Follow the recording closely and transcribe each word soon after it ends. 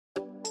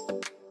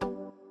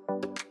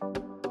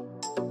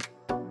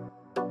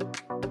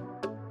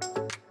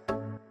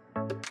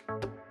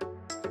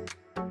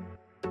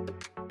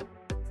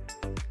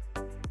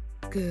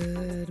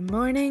Good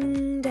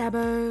morning,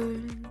 Dabber.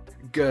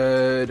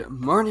 Good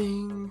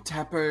morning,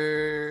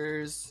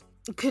 Tappers.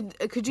 Could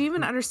you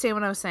even understand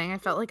what I was saying? I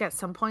felt like at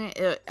some point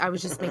I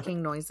was just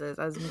making noises.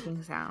 I was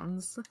making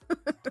sounds.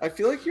 I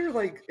feel like you're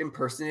like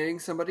impersonating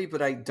somebody,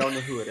 but I don't know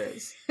who it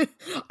is.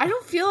 I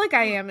don't feel like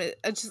I am.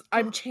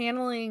 I'm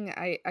channeling.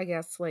 I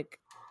guess like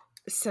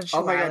sensuality.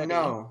 Oh my god,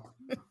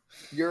 no!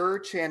 You're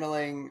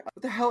channeling.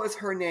 What the hell is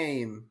her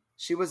name?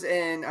 She was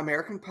in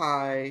American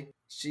Pie.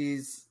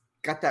 She's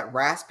got that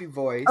raspy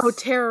voice. Oh,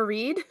 Tara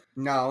Reid?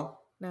 No.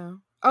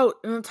 Oh,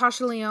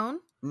 Natasha Lyonne?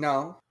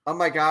 No. Oh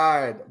my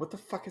god, what the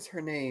fuck is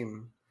her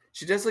name?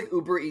 She does like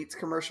Uber Eats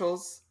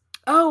commercials.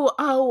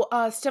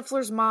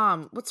 Stifler's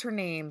mom. What's her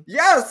name?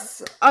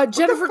 Yes!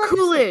 Jennifer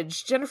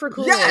Coolidge. Jennifer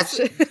Coolidge. Yes!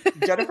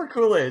 Jennifer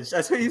Coolidge.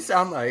 That's what you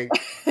sound like.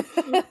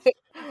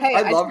 Hey,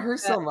 I love her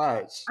so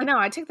much. I know,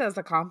 I take that as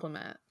a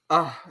compliment.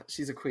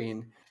 She's a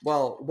queen.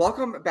 Well,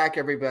 welcome back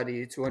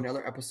everybody to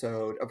another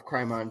episode of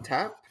Crime on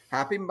Tap.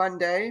 Happy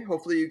Monday.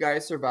 Hopefully you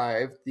guys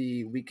survived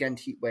the weekend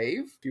heat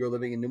wave. If you're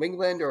living in New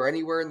England or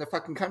anywhere in the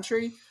fucking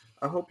country,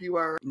 I hope you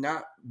are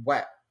not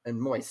wet and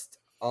moist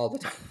all the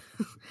time.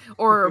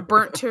 Or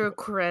burnt to a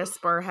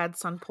crisp or had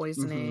sun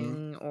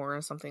poisoning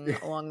or something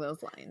along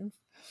those lines.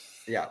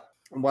 Yeah.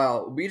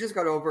 Well, we just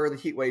got over the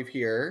heat wave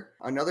here.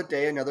 Another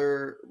day,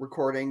 another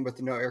recording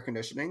with no air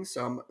conditioning.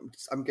 So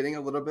I'm getting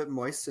a little bit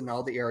moist in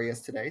all the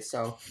areas today.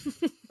 So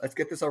let's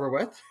get this over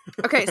with.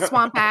 Okay,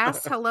 swamp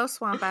ass. Hello,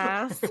 swamp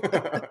ass.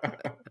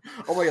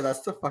 Oh my god,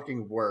 that's the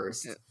fucking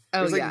worst.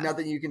 There's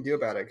nothing you can do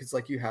about it because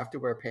you have to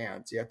wear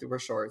pants, you have to wear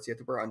shorts, you have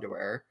to wear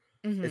underwear.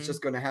 Mm-hmm. It's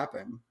just going to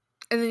happen.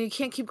 And then you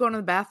can't keep going to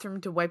the bathroom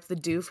to wipe the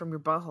dew from your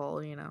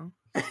butthole, you know?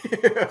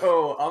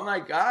 Oh my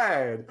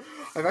god.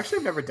 I've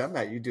actually never done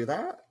that. You do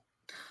that?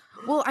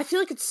 Well, I feel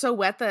like it's so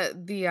wet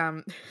that the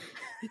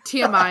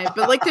TMI,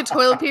 but the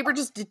toilet paper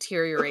just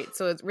deteriorates,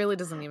 so it really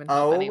doesn't even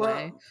help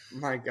anyway. Oh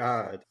my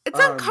god. It's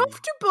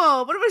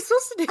uncomfortable. What am I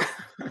supposed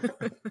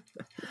to do?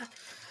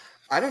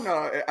 I don't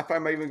know if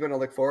I'm even going to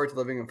look forward to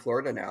living in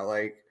Florida now.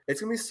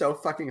 It's going to be so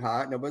fucking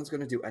hot. No one's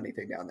going to do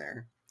anything down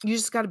there. You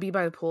just got to be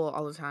by the pool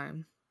all the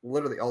time.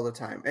 Literally all the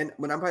time. And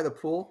when I'm by the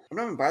pool, I'm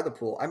not even by the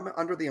pool. I'm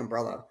under the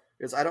umbrella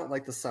because I don't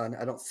like the sun.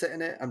 I don't sit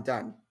in it. I'm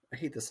done. I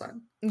hate the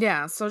sun.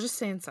 Yeah, so just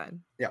stay inside.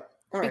 Yeah.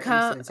 All right,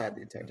 I'm stay inside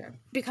the entire time.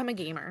 Become a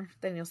gamer.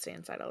 Then you'll stay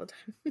inside all the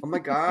time. Oh my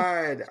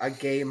god, a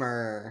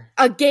gamer.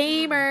 A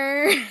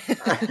gamer!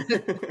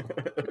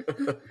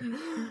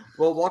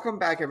 Well, welcome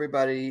back,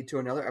 everybody, to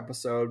another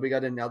episode. We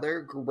got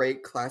another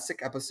great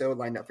classic episode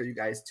lined up for you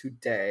guys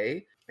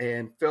today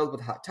and filled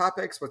with hot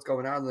topics, what's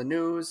going on in the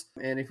news.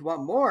 And if you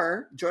want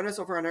more, join us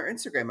over on our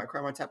Instagram at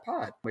Crime on Tap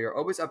Pod. We are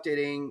always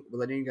updating, we're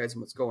letting you guys know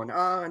what's going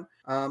on.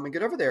 And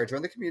get over there,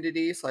 join the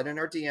community, slide in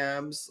our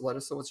DMs, let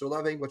us know what you're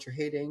loving, what you're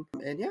hating,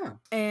 and yeah.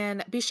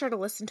 And be sure to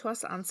listen to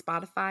us on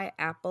Spotify,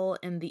 Apple,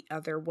 and the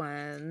other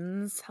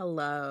ones.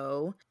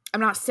 Hello. I'm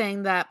not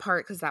saying that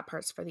part because that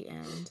part's for the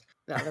end.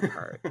 The other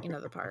part, you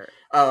know the part.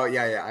 Oh,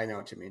 yeah, I know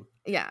what you mean.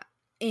 Yeah.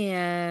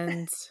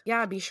 And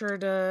yeah, be sure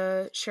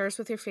to share us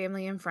with your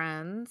family and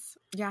friends.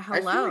 Yeah,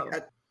 hello.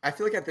 I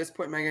feel like at this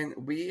point, Megan,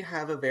 we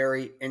have a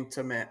very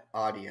intimate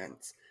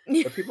audience.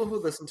 The people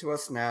who listen to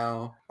us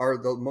now are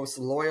the most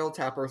loyal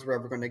tappers we're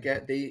ever going to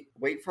get. They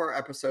wait for our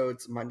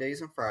episodes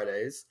Mondays and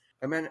Fridays.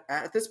 I mean,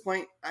 at this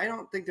point, I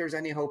don't think there's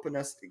any hope in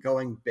us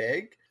going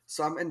big.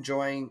 So I'm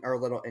enjoying our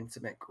little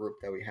intimate group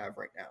that we have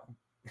right now.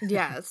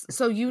 Yes.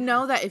 So you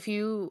know that if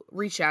you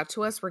reach out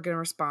to us, we're going to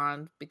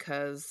respond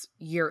because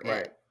you're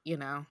it. You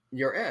know,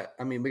 you're it.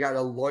 I mean, we got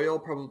a loyal,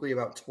 probably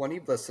about 20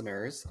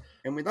 listeners,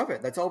 and we love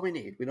it. That's all we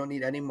need. We don't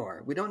need any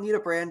more. We don't need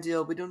a brand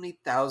deal. We don't need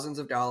thousands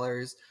of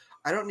dollars.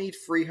 I don't need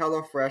free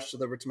HelloFresh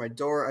delivered to my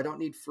door. I don't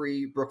need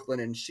free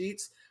Brooklyn and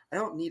sheets. I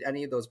don't need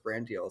any of those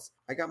brand deals.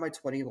 I got my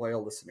 20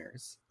 loyal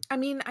listeners. I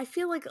mean, I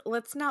feel like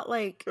let's not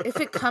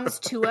if it comes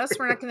to us,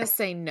 we're not going to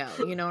say no.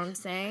 You know what I'm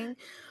saying?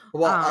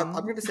 Well, I'm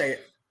going to say,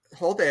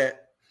 hold it.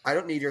 I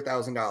don't need your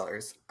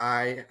 $1,000.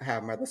 I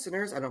have my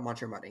listeners. I don't want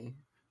your money.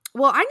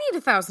 Well, I need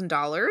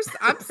 $1,000.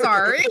 I'm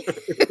sorry.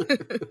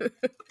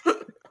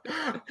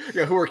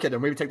 Yeah, who are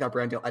kidding? Maybe take that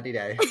brand deal any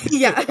day.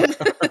 Yeah.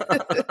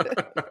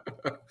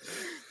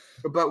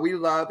 But we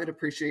love and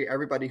appreciate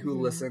everybody who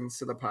listens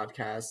to the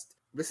podcast.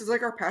 This is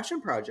our passion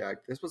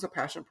project. This was a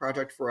passion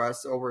project for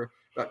us over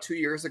about 2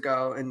 years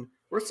ago, and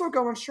we're still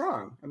going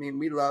strong. I mean,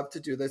 we love to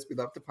do this. We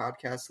love to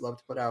podcast, love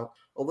to put out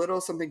a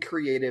little something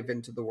creative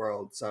into the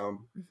world. So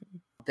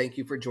thank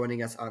you for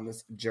joining us on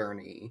this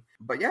journey.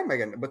 But yeah,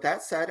 Megan, with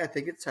that said, I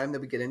think it's time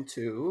that we get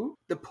into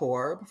the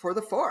pour before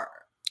the four.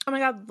 Oh my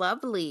God,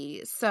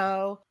 lovely.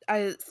 So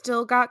I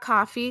still got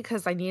coffee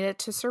because I need it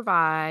to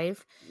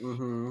survive.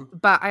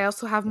 But I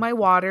also have my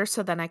water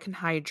so then I can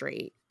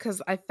hydrate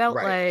because I felt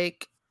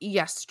like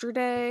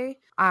yesterday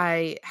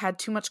I had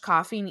too much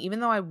coffee. And even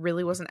though I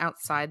really wasn't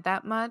outside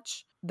that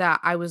much, that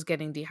I was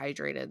getting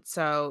dehydrated.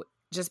 So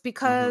just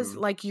because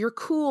you're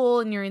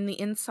cool and you're in the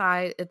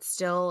inside, it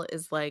still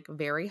is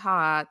very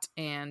hot,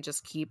 and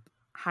just keep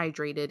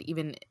hydrated.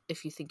 Even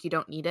if you think you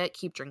don't need it,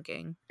 keep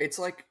drinking. It's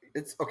like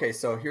it's okay.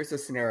 So here's the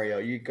scenario: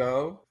 you're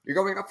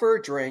going out for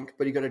a drink,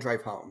 but you got to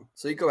drive home.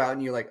 So you go out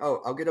and you're like,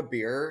 oh, I'll get a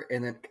beer,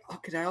 and then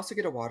can I also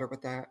get a water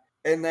with that?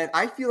 And then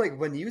I feel like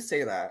when you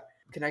say that,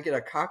 can I get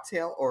a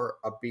cocktail or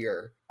a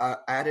beer,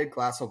 added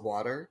glass of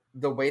water?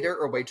 The waiter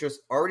or waitress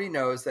already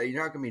knows that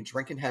you're not going to be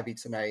drinking heavy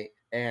tonight,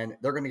 and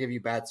they're going to give you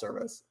bad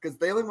service because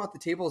they only want the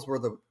tables where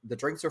the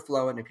drinks are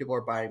flowing and people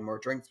are buying more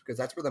drinks because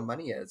that's where the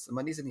money is. The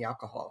money's in the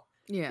alcohol.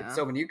 Yeah.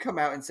 So when you come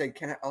out and say,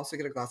 can I also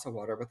get a glass of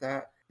water with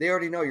that? They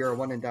already know you're a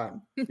one and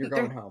done. You're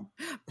going home.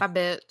 Bye,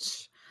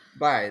 bitch.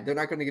 Bye. They're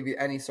not going to give you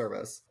any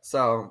service.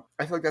 So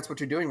I feel like that's what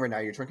you're doing right now.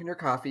 You're drinking your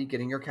coffee,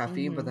 getting your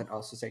caffeine, but then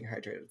also staying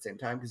hydrated at the same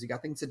time because you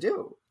got things to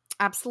do.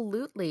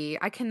 Absolutely.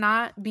 I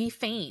cannot be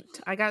faint.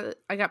 I got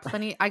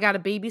plenty. I got to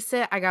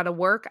babysit. I got to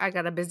work. I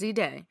got a busy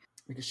day.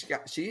 Because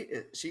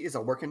she is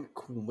a working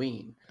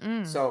queen.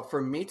 So for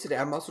me today,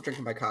 I'm also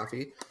drinking my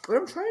coffee, but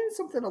I'm trying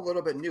something a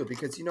little bit new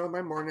because in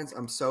my mornings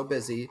I'm so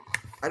busy.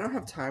 I don't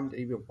have time to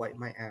even wipe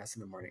my ass in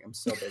the morning. I'm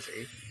so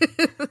busy.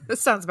 This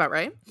sounds about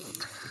right.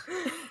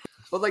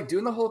 But like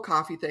doing the whole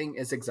coffee thing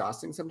is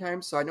exhausting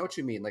sometimes. So I know what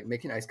you mean. Like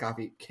making iced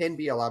coffee can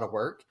be a lot of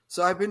work.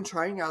 So I've been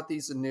trying out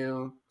these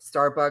new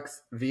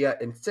Starbucks Via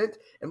Instant.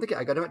 And look,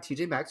 I got them at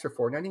TJ Maxx for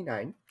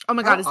 $4.99. Oh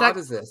my God. How odd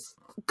is this?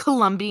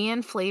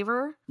 Colombian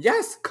flavor?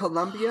 Yes.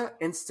 Colombia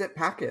Instant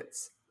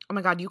Packets. Oh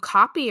my God. You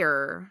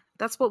copier.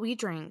 That's what we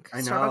drink.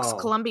 I know. Starbucks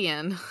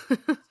Colombian.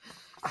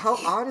 How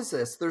odd is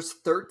this? There's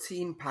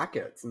 13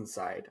 packets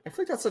inside. I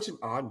feel like that's such an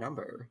odd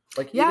number.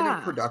 Like even in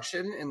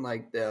production in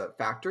like the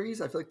factories,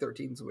 I feel like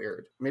 13 is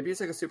weird. Maybe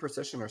it's like a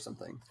superstition or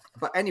something.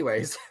 But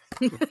anyways,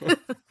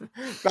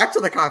 back to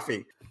the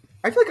coffee.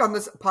 I feel like on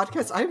this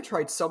podcast, I've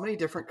tried so many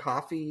different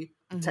coffee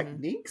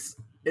techniques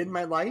in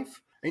my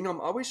life. I'm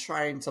always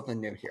trying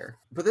something new here.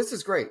 But this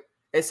is great.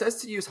 It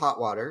says to use hot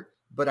water,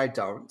 but I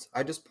don't.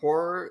 I just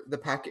pour the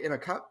packet in a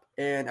cup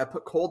and I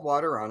put cold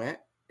water on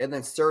it. And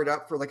then stir it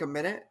up for like a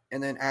minute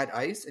and then add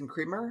ice and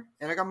creamer.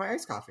 And I got my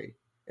iced coffee.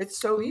 It's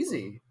so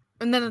easy.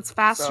 And then it's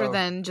faster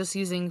than just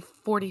using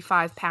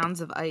 45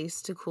 pounds of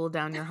ice to cool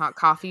down your hot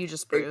coffee you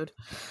just brewed.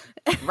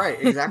 Right,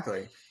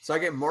 exactly. So I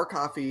get more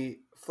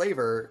coffee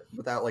flavor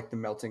without like the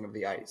melting of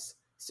the ice.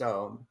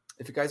 So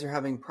if you guys are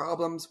having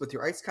problems with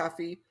your iced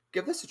coffee,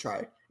 give this a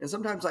try. And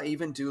sometimes I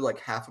even do like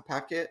half a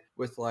packet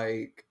with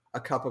like a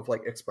cup of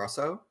like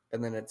espresso.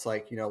 And then it's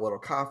like, a little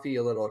coffee,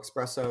 a little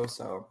espresso.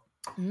 So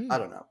I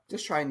don't know.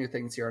 Just trying new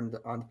things here on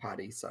the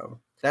potty. So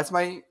that's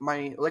my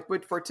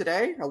liquid for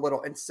today. A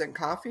little instant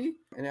coffee.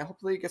 And it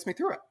hopefully gets me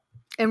through it.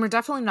 And we're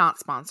definitely not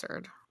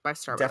sponsored by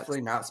Starbucks.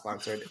 Definitely not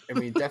sponsored. And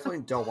we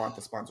definitely don't want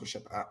the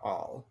sponsorship at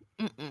all.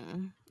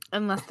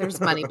 Unless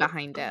there's money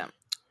behind it.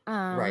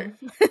 Right.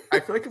 I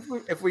feel like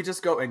if we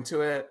just go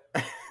into it,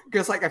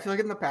 because like I feel like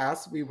in the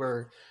past we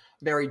were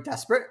very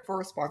desperate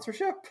for a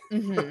sponsorship.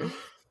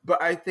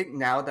 But I think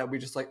now that we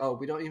just like,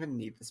 we don't even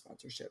need the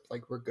sponsorship.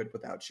 Like we're good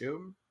without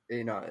you.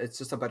 It's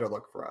just a better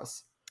look for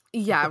us.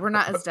 Yeah, we're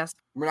not as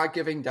desperate. We're not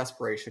giving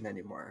desperation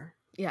anymore.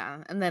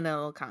 Yeah, and then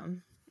it'll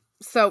come.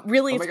 So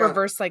really it's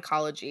reverse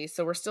psychology.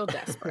 So we're still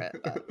desperate.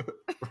 But...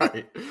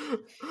 Right.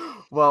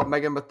 Well,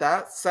 Megan, with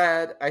that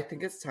said, I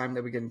think it's time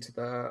that we get into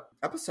the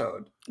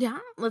episode. Yeah,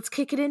 let's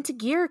kick it into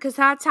gear because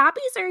hot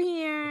toppies are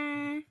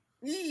here.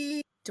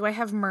 Do I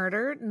have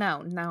murder?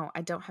 No,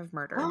 I don't have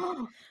murder.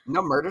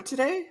 No murder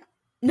today?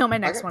 No, my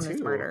next one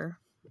is murder.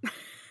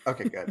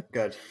 Okay,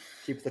 good.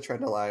 Keep the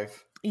trend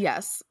alive.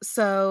 Yes.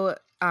 So,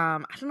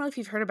 I don't know if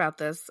you've heard about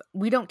this.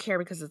 We don't care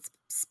because it's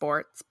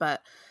sports,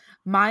 but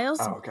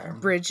Miles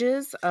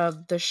Bridges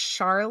of the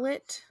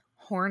Charlotte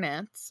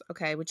Hornets,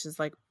 which is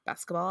like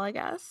basketball, I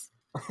guess,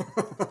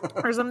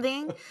 or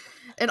something.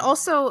 And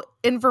also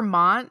in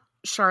Vermont,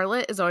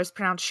 Charlotte is always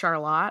pronounced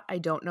Charlotte. I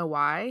don't know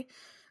why.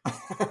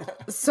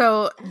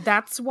 So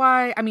that's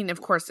why, I mean,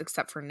 of course,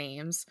 except for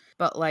names,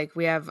 but like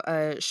we have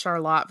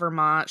Charlotte,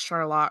 Vermont,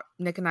 Charlotte.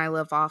 Nick and I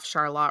live off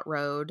Charlotte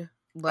Road.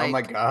 Like, oh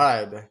my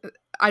God.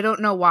 I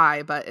don't know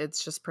why, but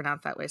it's just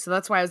pronounced that way. So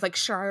that's why I was like,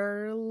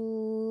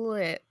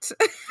 Charlotte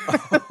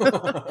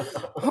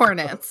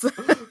Hornets.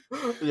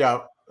 Yeah.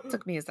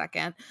 Took me a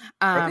second.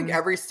 I think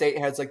every state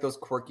has like those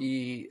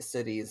quirky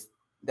cities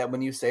that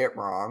when you say it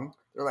wrong,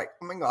 they're like,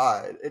 oh my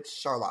God, it's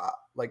Charlotte.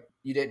 Like,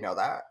 you didn't know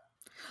that.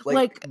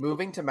 Like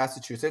moving to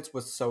Massachusetts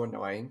was so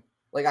annoying.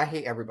 Like, I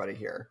hate everybody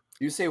here.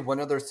 You say one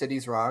of their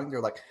cities wrong,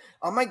 they're like,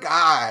 oh my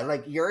God,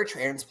 like, you're a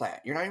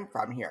transplant. You're not even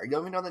from here. You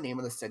don't even know the name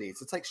of the cities.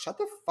 It's like, shut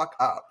the fuck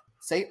up.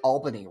 Say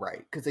Albany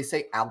right, because they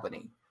say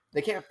Albany.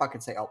 They can't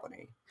fucking say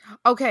Albany.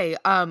 Okay,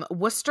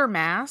 Worcester,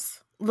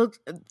 Mass. Look,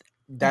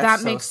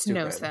 that makes stupid.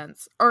 No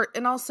sense.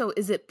 And also,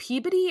 is it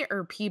Peabody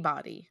or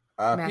Peabody?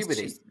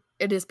 Peabody.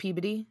 It is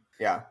Peabody?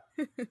 Yeah.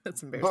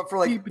 That's embarrassing. But for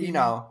like,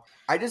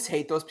 I just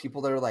hate those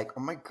people that are like,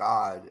 oh my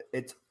God,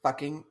 it's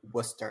fucking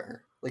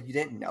Worcester. Like, you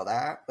didn't know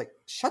that? Like,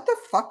 shut the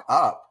fuck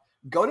up.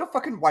 Go to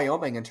fucking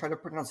Wyoming and try to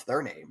pronounce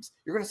their names.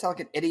 You're going to sound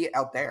like an idiot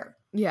out there.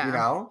 Yeah.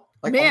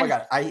 Like, man. Oh my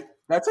God.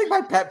 That's like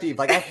my pet peeve.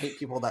 Like, I hate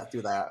people that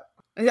do that.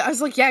 I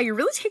was like, yeah, you're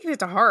really taking it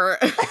to heart.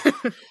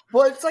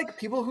 Well, it's like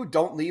people who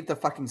don't leave the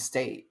fucking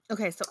state.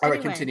 Okay, so all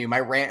right, continue. My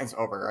rant is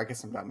over. I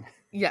guess I'm done.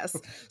 Yes.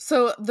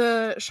 So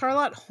the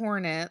Charlotte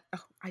Hornet. Oh,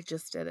 I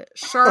just did it.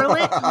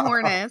 Charlotte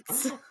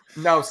Hornets.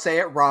 No, say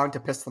it wrong to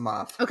piss them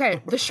off.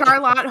 Okay, the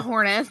Charlotte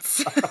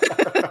Hornets.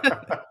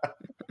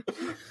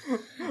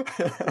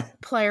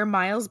 Player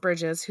Miles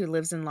Bridges, who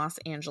lives in Los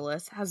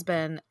Angeles, has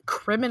been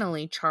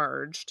criminally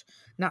charged.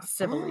 Not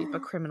civilly,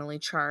 but criminally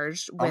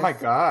charged. With oh my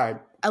God.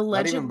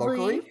 Allegedly. Not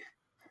even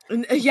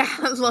locally? Yeah,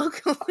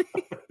 locally.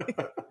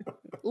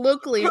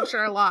 Locally in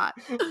Charlotte.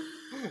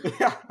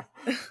 Yeah.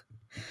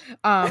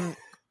 Man,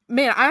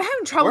 I'm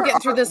having trouble getting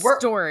through this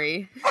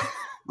story.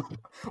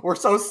 We're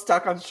so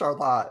stuck on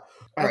Charlotte.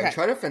 All okay. right,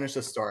 try to finish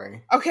the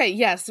story. Okay,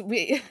 yes.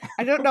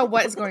 I don't know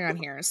what is going on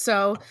here.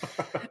 So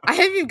I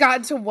haven't even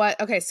gotten to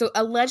what. Okay, so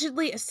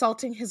allegedly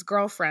assaulting his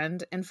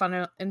girlfriend in front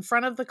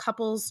of the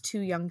couple's 2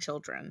 young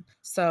children.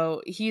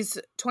 So he's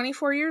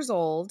 24 years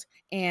old,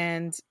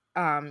 and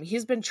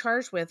he's been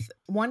charged with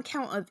 1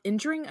 count of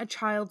injuring a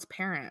child's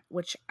parent,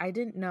 which I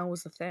didn't know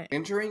was a thing.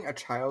 Injuring a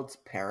child's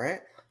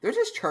parent? They're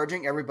just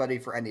charging everybody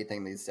for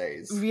anything these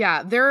days.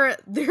 Yeah, they're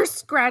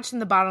scratching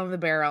the bottom of the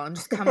barrel and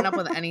just coming up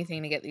with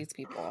anything to get these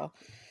people.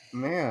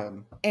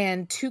 Man.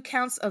 And 2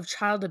 counts of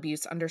child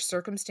abuse under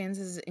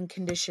circumstances and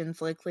conditions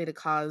likely to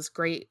cause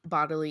great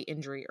bodily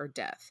injury or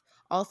death.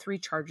 All 3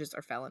 charges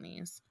are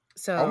felonies.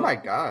 So, oh my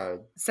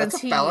God.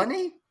 That's a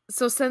felony?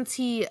 So since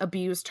he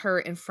abused her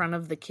in front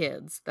of the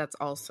kids, that's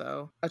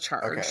also a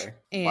charge. Okay.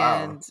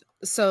 And wow.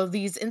 So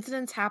these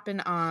incidents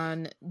happened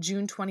on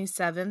June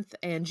 27th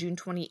and June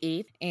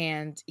 28th,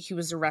 and he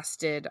was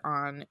arrested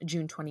on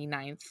June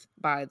 29th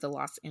by the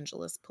Los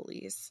Angeles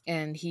police.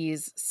 And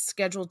he's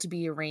scheduled to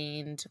be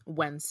arraigned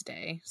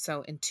Wednesday,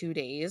 so in 2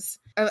 days.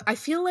 I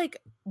feel like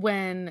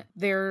when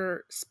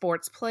their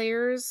sports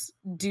players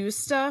do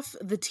stuff,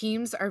 the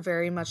teams are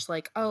very much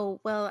like,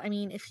 oh, well, I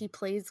mean, if he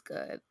plays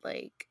good,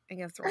 like, I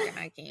guess we're going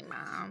to keep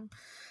him.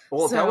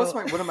 Well, that was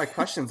one of my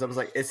questions. I was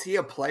like, is he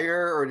a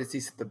player or does he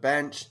sit the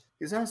bench?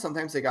 Because now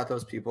sometimes they got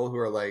those people who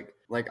are like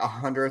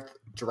 100th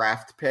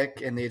draft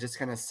pick and they just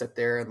kind of sit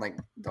there and like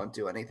don't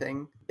do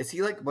anything. Is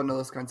he like one of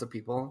those kinds of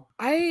people?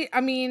 I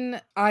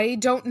mean, I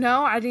don't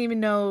know. I didn't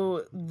even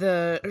know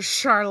the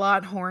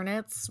Charlotte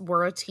Hornets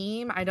were a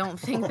team. I don't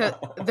think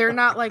that they're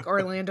not like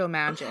Orlando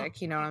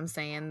Magic. You know what I'm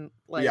saying?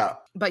 Like, yeah.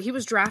 But he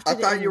was drafted.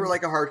 I thought you were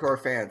like a hardcore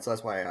fan, so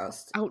that's why I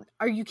asked. Oh,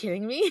 are you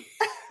kidding me?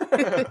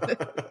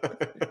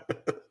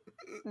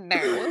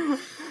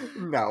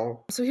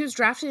 No. So he was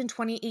drafted in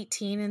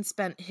 2018 and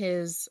spent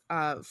his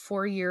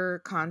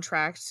 4-year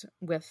contract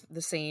with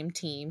the same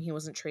team. He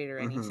wasn't traded or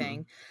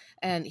anything.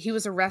 Mm-hmm. And he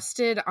was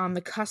arrested on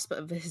the cusp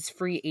of his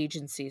free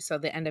agency, so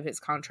the end of his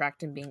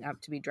contract and being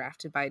up to be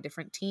drafted by a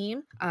different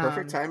team.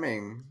 Perfect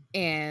timing.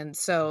 And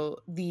so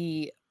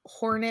the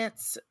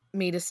Hornets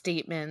made a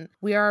statement.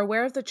 We are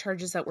aware of the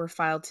charges that were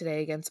filed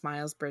today against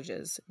Miles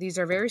Bridges. These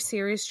are very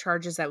serious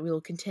charges that we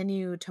will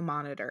continue to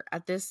monitor.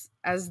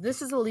 As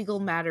this is a legal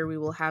matter, we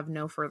will have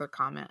no further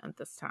comment at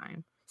this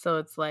time. So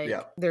it's like,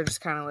 they're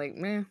just kind of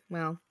like,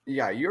 well.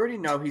 Yeah, you already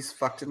know he's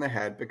fucked in the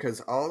head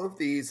because all of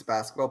these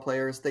basketball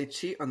players, they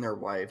cheat on their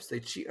wives. They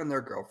cheat on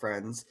their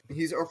girlfriends.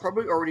 He's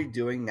probably already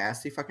doing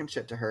nasty fucking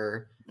shit to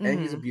her. Mm-hmm. And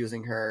he's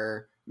abusing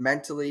her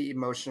mentally,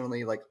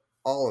 emotionally, like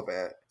all of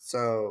it.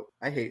 So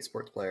I hate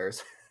sports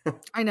players.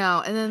 I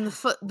know. And then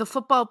the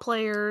football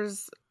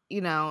players,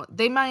 you know,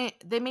 they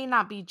may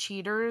not be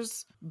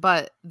cheaters,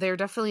 but they're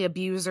definitely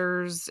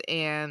abusers.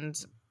 And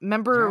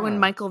remember when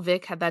Michael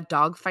Vick had that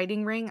dog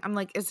fighting ring? I'm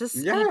like, is this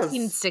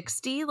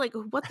 1860? Like,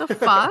 what the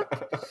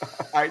fuck?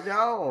 I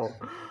know.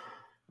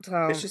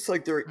 So, it's just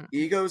like their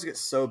egos get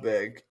so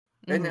big.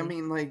 And I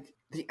mean, like,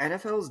 the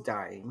NFL is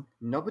dying.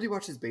 Nobody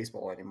watches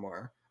baseball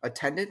anymore.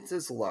 Attendance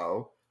is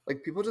low.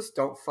 Like, people just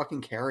don't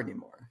fucking care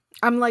anymore.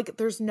 I'm like,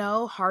 there's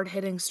no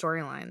hard-hitting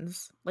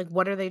storylines. Like,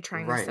 what are they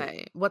trying to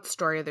say? What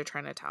story are they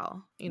trying to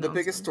tell? You know, the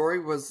biggest story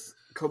was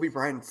Kobe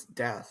Bryant's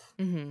death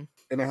in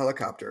a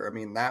helicopter. I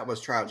mean, that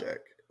was tragic.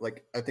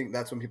 Like, I think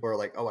that's when people are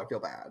like, oh, I feel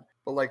bad.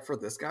 But, like, for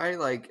this guy,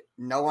 like,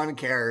 no one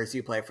cares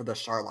you play for the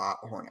Charlotte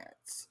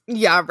Hornets.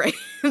 Yeah, right.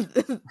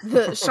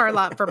 The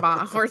Charlotte,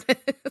 Vermont Hornets.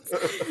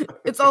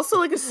 It's also,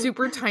 like, a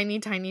super tiny,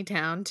 tiny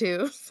town,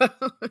 too. So...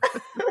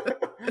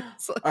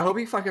 I hope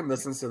he fucking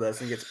listens to this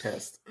and gets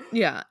pissed.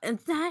 Yeah.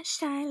 It's not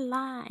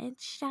Charlotte.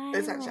 It's Charlotte.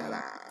 It's not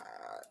Charlotte.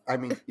 I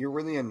mean, you're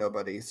really a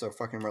nobody, so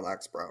fucking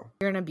relax, bro.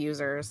 You're an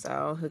abuser,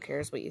 so who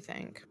cares what you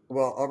think?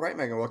 Well, all right,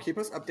 Megan. Well, keep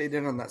us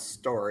updated on that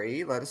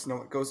story. Let us know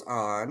what goes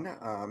on.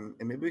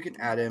 And maybe we can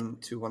add him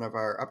to one of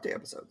our update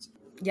episodes.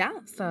 Yeah,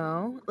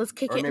 so let's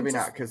kick or it. Or maybe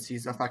not, because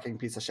he's a fucking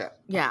piece of shit.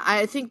 Yeah,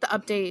 I think the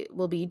update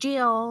will be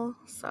Jill,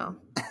 so.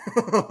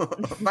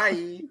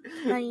 Bye.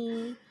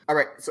 Bye. All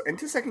right, so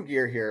into second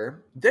gear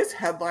here. This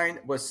headline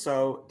was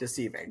so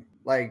deceiving.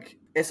 Like,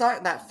 it's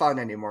not that fun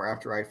anymore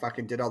after I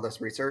fucking did all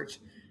this research.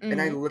 And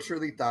I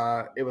literally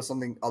thought it was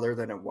something other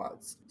than it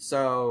was.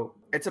 So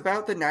it's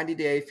about the 90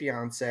 Day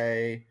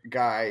Fiancé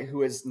guy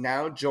who has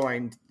now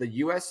joined the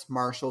U.S.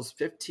 Marshals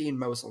 15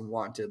 Most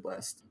Wanted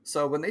list.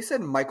 So when they said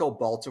Michael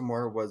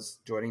Baltimore was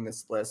joining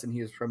this list and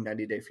he was from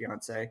 90 Day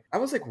Fiancé, I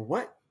was like,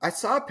 what? I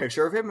saw a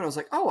picture of him and I was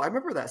like, oh, I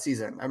remember that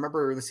season. I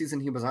remember the season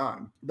he was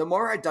on. The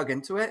more I dug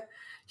into it,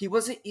 he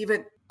wasn't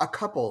even a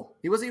couple.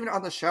 He wasn't even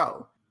on the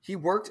show. He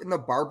worked in the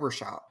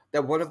barbershop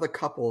that one of the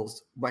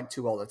couples went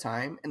to all the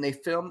time, and they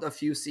filmed a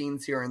few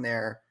scenes here and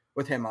there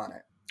with him on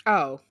it.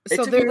 Oh, it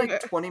took me like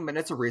 20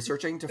 minutes of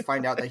researching to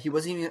find out that he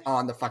wasn't even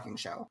on the fucking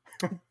show.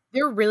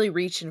 They're really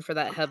reaching for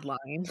that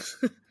headline.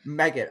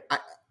 Megan,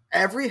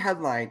 every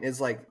headline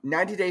is like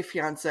 90 Day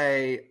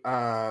Fiancé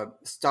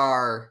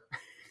star.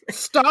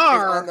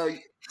 Star?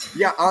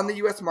 on the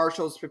U.S.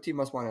 Marshals 15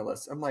 Most Wanted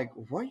list. I'm like,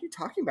 what are you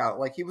talking about?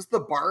 Like, he was the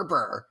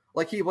barber.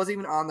 Like, he wasn't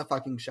even on the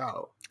fucking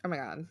show. Oh my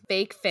god.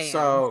 Fake fan.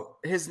 So,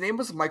 his name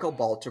was Michael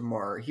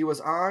Baltimore. He was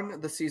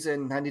on the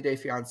season 90 Day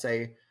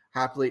Fiancé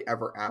Happily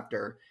Ever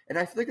After. And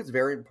I feel like it's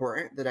very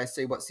important that I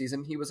say what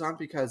season he was on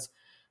because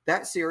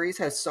that series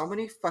has so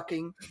many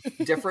fucking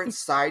different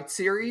side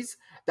series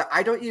that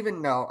I don't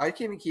even know. I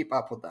can't even keep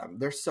up with them.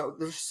 There's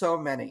so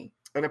many.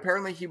 And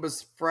apparently he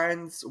was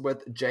friends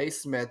with Jay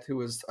Smith, who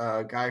was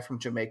a guy from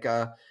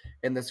Jamaica,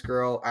 and this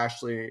girl,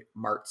 Ashley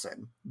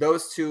Martson.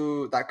 Those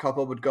two, that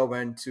couple would go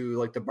into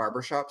like the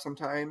barbershop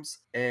sometimes,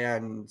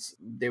 and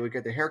they would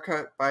get their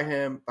haircut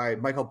by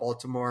Michael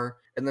Baltimore.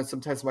 And then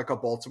sometimes Michael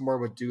Baltimore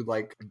would do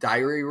like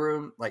diary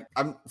room. Like,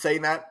 I'm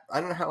saying that, I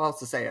don't know how else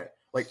to say it.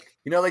 Like,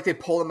 you know, like they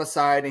pull him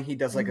aside and he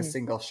does like a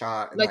single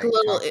shot. And, like a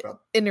little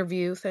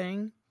interview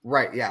thing.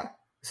 Right, yeah.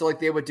 So,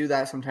 like, they would do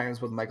that sometimes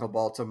with Michael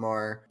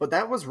Baltimore. But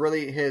that was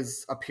really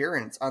his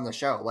appearance on the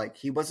show. Like,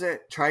 he wasn't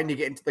trying to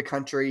get into the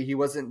country. He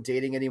wasn't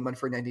dating anyone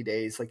for 90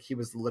 days. Like, he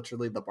was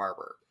literally the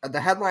barber.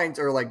 The headlines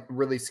are, like,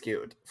 really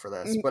skewed for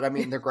this. But, I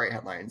mean, they're great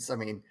headlines. I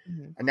mean,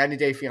 a 90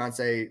 Day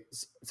Fiancé,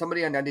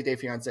 somebody on 90 Day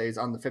Fiancé is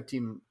on the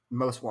 15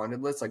 Most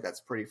Wanted list. Like,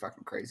 that's pretty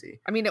fucking crazy.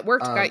 I mean, it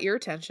worked. Got your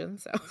attention,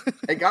 so.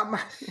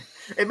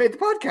 It made the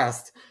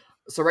podcast.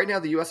 So right now,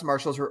 the U.S.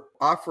 Marshals are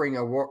offering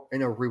a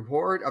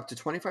reward up to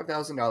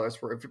 $25,000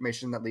 for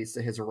information that leads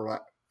to his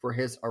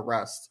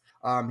arrest.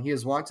 He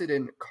is wanted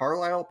in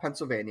Carlisle,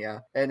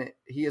 Pennsylvania, and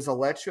he is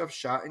alleged to have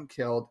shot and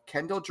killed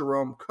Kendall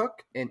Jerome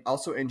Cook and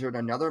also injured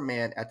another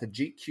man at the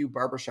GQ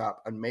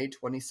barbershop on May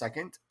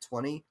 22nd,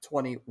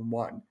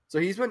 2021. So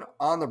he's been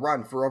on the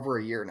run for over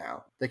a year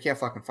now. They can't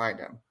fucking find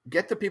him.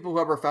 Get the people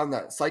who ever found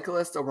that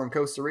cyclist over in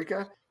Costa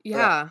Rica.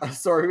 Yeah. A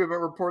story we've been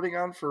reporting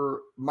on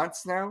for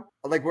months now.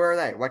 Like, where are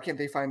they? Why can't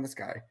they find this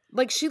guy?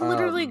 Like, she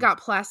literally got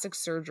plastic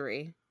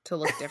surgery to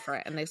look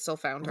different, and they still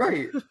found her.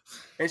 Right.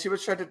 And she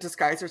was trying to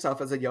disguise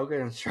herself as a yoga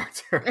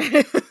instructor.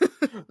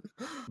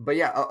 But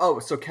yeah,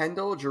 so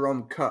Kendall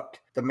Jerome Cook,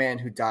 the man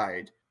who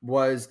died,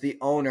 was the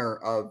owner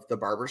of the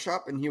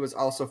barbershop, and he was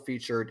also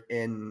featured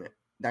in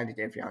 90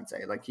 Day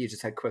Fiancé. Like, he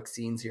just had quick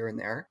scenes here and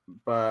there.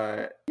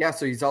 But yeah,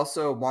 so he's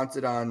also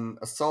wanted on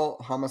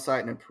assault,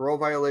 homicide, and parole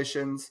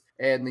violations.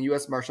 And the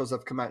U.S. Marshals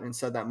have come out and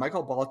said that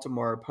Michael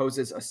Baltimore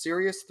poses a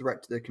serious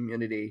threat to the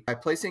community. By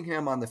placing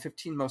him on the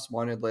 15 Most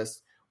Wanted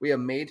list, we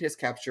have made his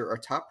capture a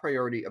top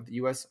priority of the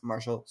U.S.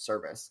 Marshal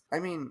Service. I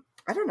mean,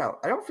 I don't know.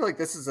 I don't feel like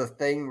this is a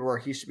thing where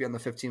he should be on the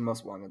 15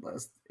 Most Wanted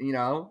list. You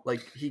know,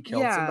 like, he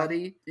killed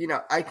somebody. You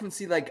know, I can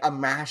see like a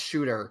mass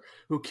shooter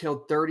who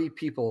killed 30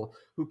 people,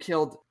 who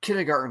killed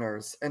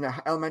kindergartners in an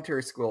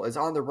elementary school, is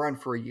on the run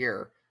for a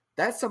year.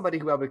 That's somebody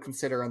who I would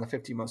consider on the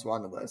 15 Most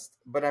Wanted list.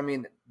 But I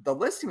mean, the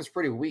list seems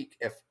pretty weak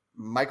if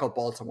Michael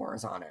Baltimore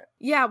is on it.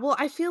 Yeah, well,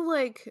 I feel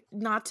like,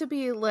 not to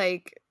be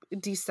like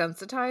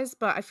desensitized,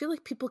 but I feel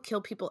like people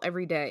kill people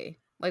every day.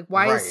 Like,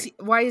 why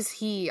is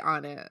he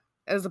on it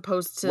as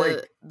opposed to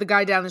like, the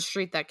guy down the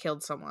street that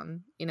killed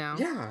someone, you know?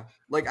 Yeah.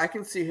 Like, I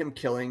can see him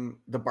killing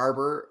the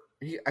barber.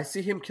 I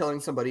see him killing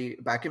somebody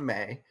back in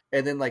May,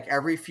 and then like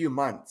every few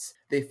months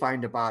they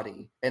find a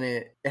body, and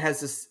it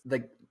has this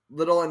like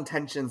little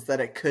intentions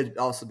that it could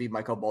also be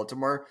Michael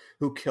Baltimore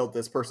who killed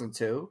this person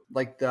too.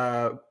 Like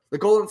the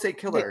Golden State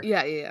Killer.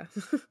 Yeah.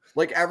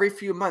 Like every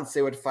few months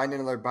they would find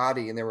another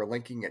body and they were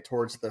linking it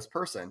towards this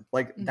person.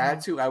 Like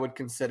that's who I would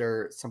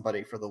consider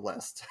somebody for the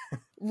list.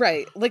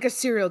 Right. Like a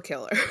serial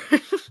killer.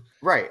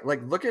 Right.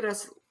 Like look at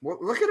us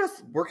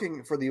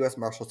working for the U.S.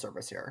 Marshal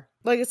Service here.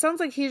 Like it sounds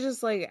like he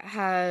just like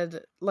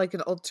had like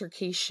an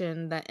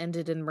altercation that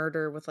ended in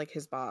murder with like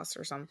his boss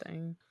or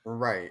something.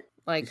 Right.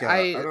 Like yeah,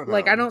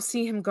 I don't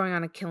see him going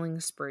on a killing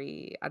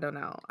spree. I don't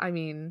know. I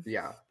mean,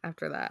 yeah.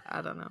 After that,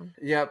 I don't know.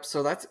 Yep.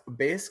 So that's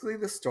basically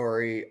the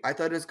story. I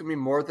thought it was gonna be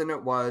more than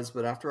it was,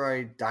 but after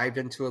I dived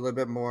into a little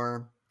bit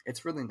more,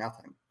 it's really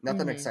nothing.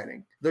 Nothing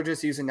exciting. They're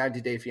just using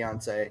 90 Day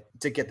Fiancé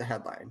to get the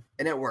headline,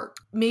 and it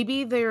worked.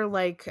 Maybe they're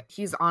like,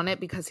 he's on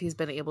it because he's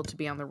been able to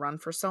be on the run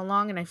for so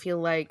long, and I feel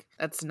like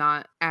that's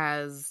not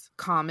as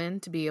common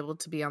to be able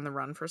to be on the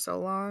run for so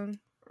long.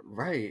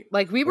 Right.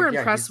 Like, we were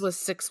impressed with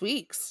 6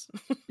 weeks.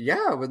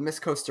 Yeah, with Miss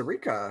Costa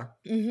Rica.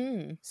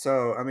 Mm-hmm.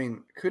 So, I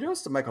mean,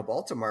 kudos to Michael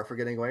Baltimore for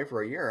getting away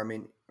for a year. I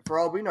mean, for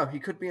all we know, he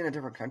could be in a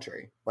different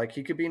country. Like,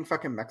 he could be in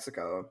fucking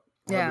Mexico.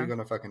 How are we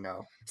gonna fucking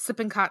know?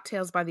 Sipping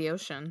cocktails by the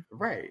ocean.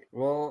 Right.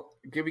 Well,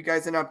 give you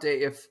guys an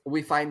update if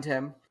we find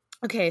him.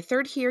 Okay,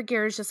 third here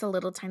gear is just a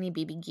little tiny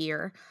baby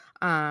gear.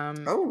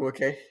 Oh,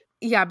 okay.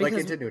 Yeah, because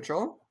like into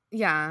neutral?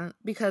 Yeah,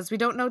 because we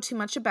don't know too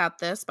much about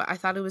this, but I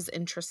thought it was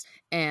interesting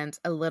and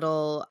a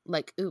little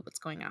like, ooh, what's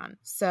going on?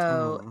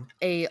 So,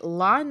 a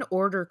Law and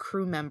Order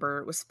crew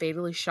member was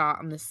fatally shot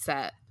on the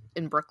set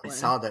in Brooklyn. I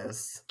saw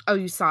this. Oh,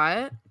 you saw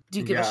it? Do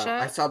you give a shit?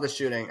 I saw the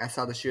shooting. I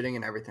saw the shooting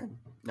and everything.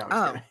 No,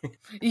 I'm just kidding.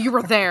 You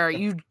were there.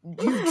 You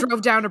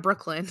drove down to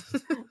Brooklyn.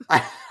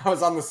 I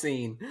was on the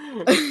scene.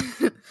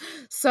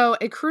 So,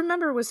 a crew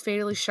member was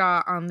fatally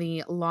shot on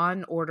the Law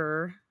and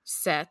Order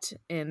set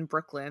in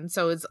Brooklyn.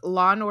 So it's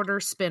Law and Order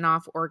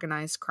spin-off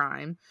Organized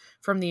Crime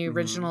from the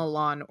original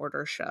Law and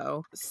Order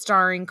show,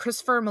 starring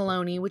Christopher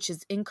Meloni, which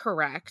is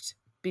incorrect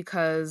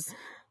because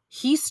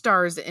he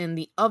stars in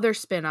the other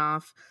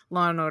spin-off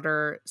Law and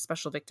Order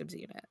Special Victims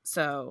Unit.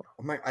 So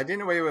I didn't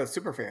know you were a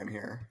super fan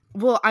here.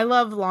 Well, I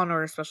love Law and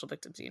Order Special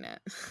Victims Unit.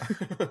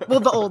 Well,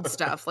 the old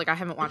stuff. Like, I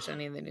haven't watched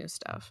any of the new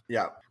stuff.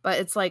 Yeah. But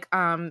it's like,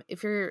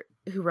 if you're,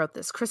 who wrote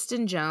this?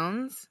 Kristen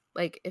Jones.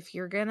 Like, if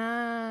you're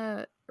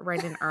gonna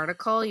write an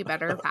article, you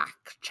better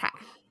fact check.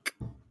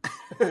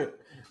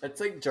 It's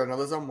like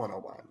journalism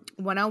 101.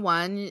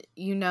 101,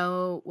 you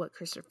know what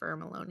Christopher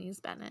Meloni's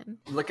been in.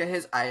 Look at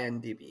his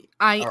IMDb.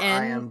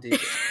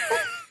 IMDb.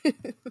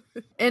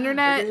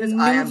 Internet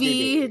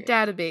Movie IMDb.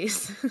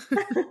 Database.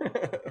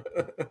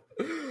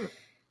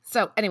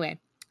 So, anyway.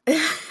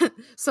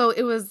 So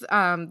it was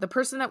the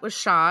person that was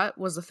shot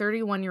was a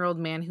 31-year-old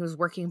man who was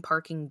working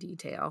parking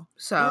detail.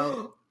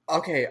 So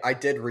okay, I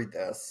did read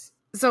this.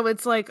 So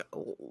it's like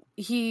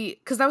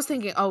because I was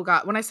thinking, oh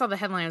god, when I saw the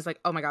headline, I was like,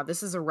 oh my god,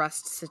 this is a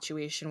Rust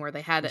situation where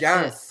they had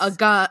a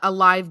gun, a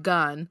live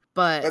gun.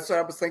 But that's what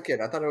I was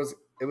thinking. I thought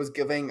it was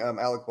giving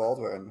Alec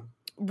Baldwin.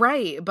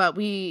 Right, but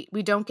we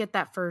don't get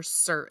that for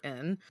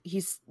certain.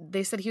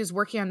 They said he was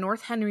working on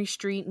North Henry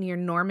Street near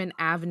Norman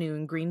Avenue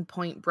in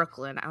Greenpoint,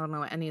 Brooklyn. I don't know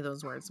what any of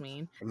those words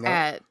mean. Nope.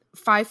 At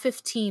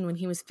 5:15 when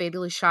he was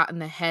fatally shot in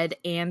the head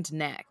and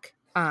neck.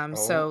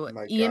 So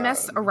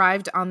EMS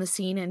arrived on the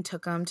scene and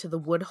took him to the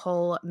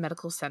Woodhull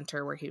Medical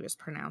Center where he was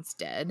pronounced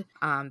dead.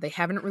 They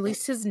haven't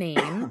released his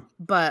name,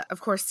 but of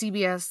course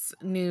CBS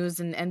News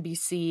and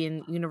NBC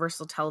and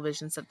Universal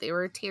Television said they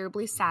were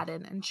terribly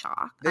saddened and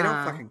shocked. They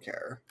don't fucking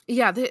care.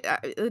 Yeah,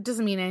 it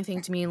doesn't mean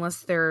anything to me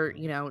unless their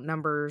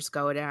numbers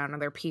go down or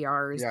their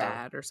PR is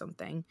bad or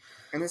something.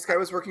 And this guy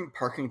was working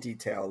parking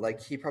detail.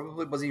 Like, he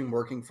probably wasn't even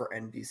working for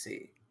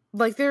NBC.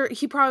 Like,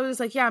 he probably was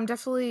like, yeah, I'm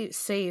definitely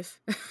safe.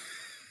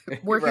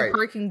 Working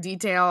parking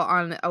detail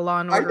on a Law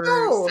and Order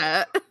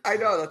set. I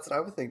know, that's what I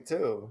would think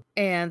too.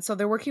 And so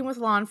they're working with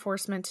law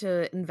enforcement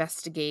to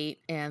investigate,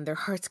 and their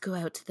hearts go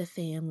out to the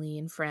family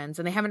and friends.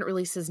 And they haven't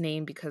released his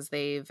name because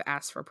they've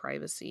asked for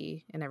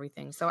privacy and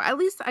everything. So at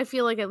least I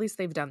feel like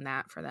they've done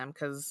that for them,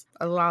 because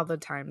a lot of the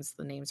times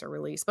the names are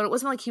released. But it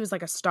wasn't like he was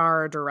like a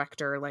star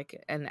director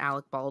like an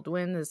Alec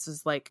Baldwin. This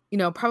is like,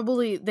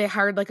 probably they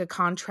hired like a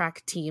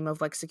contract team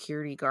of like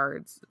security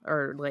guards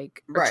or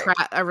like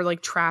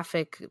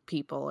traffic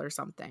people or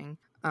something.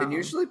 And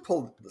usually a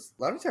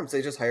lot of times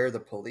they just hire the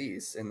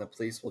police and the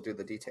police will do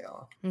the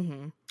detail.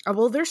 Mm-hmm. Oh,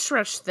 well, they're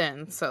stretched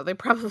thin, so they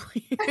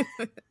probably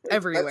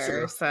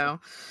everywhere. So,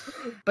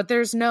 but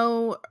there's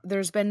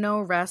been no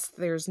arrest.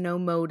 There's no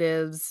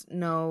motives,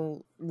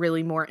 no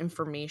really more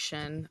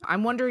information.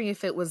 I'm wondering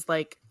if it was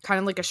like kind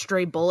of like a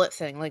stray bullet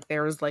thing. Like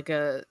there was like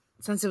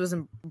since it was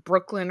in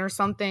Brooklyn or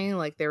something,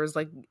 like there was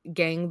like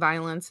gang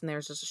violence and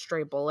there's just a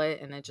stray bullet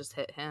and it just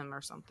hit him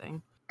or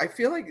something. I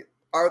feel like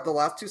the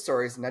last two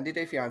stories, 90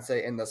 Day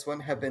Fiancé and this one,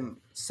 have been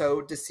so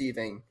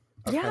deceiving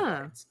of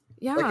headlines.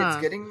 Yeah. Like,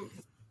 it's getting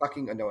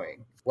fucking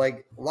annoying.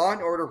 Like, Law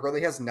and Order really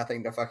has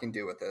nothing to fucking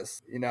do with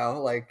this.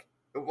 Like,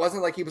 it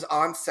wasn't like he was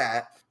on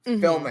set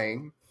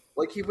filming.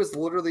 Like, he was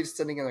literally just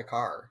sitting in a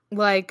car.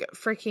 Like,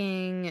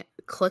 freaking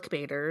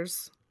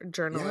clickbaiters,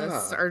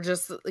 journalists, or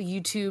just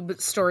YouTube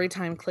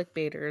storytime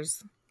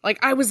clickbaiters. Like,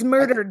 I was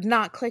murdered,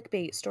 not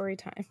clickbait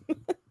storytime.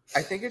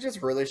 I think it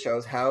just really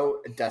shows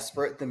how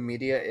desperate the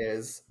media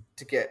is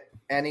to get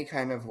any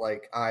kind of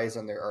like eyes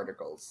on their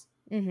articles.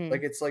 Mm-hmm.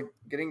 Like, it's like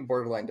getting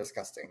borderline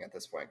disgusting at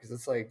this point, because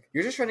it's like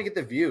you're just trying to get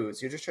the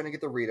views, you're just trying to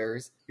get the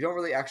readers, you don't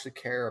really actually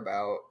care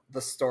about the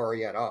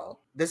story at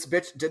all. This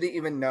bitch didn't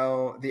even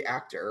know the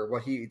actor,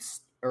 what he's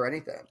or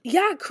anything.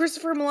 Yeah,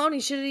 Christopher Meloni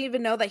shouldn't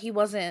even know that he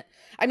wasn't.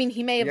 I mean,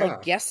 he may have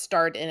like guest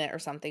starred in it or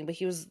something, but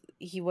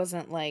he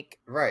wasn't like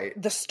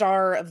the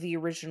star of the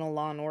original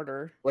Law and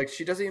Order. Like,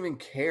 she doesn't even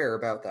care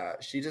about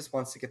that. She just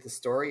wants to get the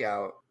story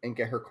out and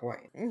get her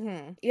coin.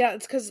 Mm-hmm. Yeah,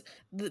 it's because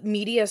the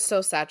media is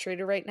so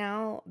saturated right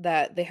now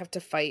that they have to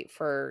fight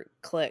for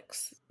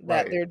clicks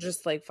that they're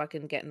just like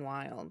fucking getting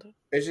wild.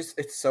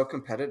 It's so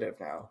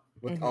competitive now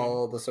with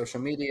all the social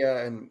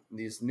media and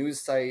these news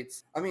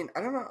sites. I mean,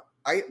 I don't know.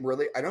 I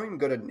don't even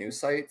go to news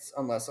sites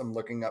unless I'm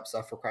looking up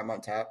stuff for Crime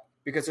on Tap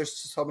because there's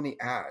just so many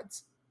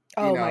ads.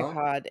 You Oh my know?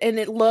 god, and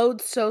it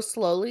loads so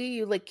slowly,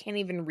 you, like, can't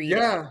even read it.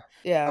 Yeah. I'm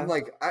Yeah.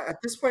 like,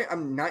 at this point,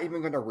 I'm not even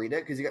going to read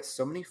it because you got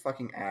so many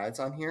fucking ads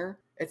on here.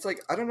 It's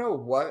like, I don't know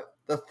what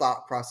the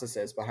thought process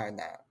is behind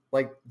that.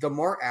 Like, the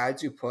more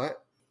ads you put,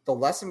 the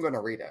less I'm going to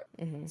read it.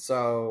 Mhm.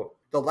 So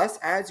the less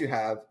ads you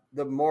have,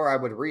 the more I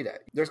would read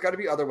it. There's got to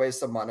be other ways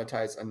to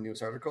monetize a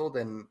news article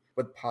than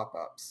with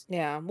pop-ups.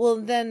 Yeah,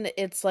 well, then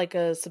it's like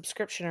a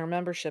subscription or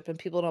membership, and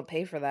people don't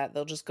pay for that,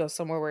 they'll just go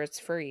somewhere where it's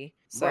free.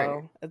 Right.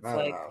 So, it's I don't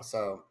like, know.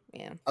 So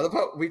man. I love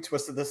how we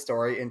twisted this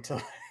story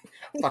into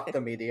fuck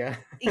the media.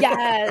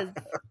 Yes!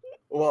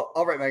 Well,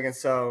 all right, Megan.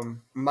 So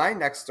my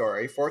next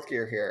story, fourth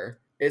gear here,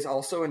 is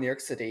also in New York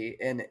City,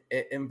 and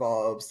it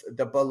involves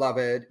the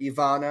beloved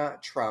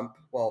Ivana Trump.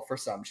 Well, for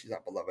some, she's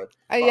not beloved,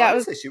 but Yeah,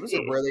 honestly, she was a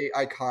really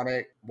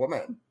iconic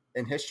woman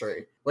in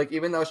history. Like,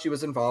 even though she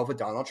was involved with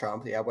Donald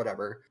Trump, yeah,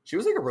 whatever, she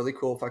was like a really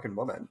cool fucking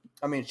woman.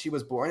 I mean, she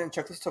was born in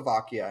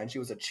Czechoslovakia, and she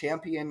was a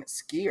champion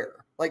skier.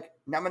 Like,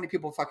 not many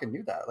people fucking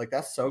knew that. Like,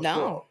 that's so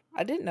cool.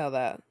 I didn't know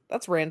that.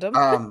 That's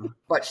random.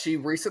 But she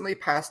recently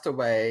passed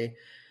away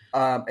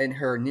in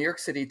her New York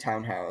City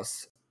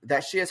townhouse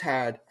that she has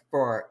had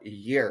for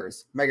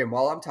years. Megan,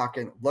 while I'm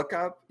talking, look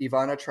up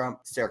Ivana Trump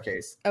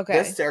staircase. Okay.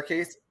 This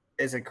staircase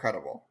is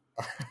incredible.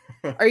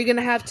 Are you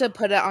gonna have to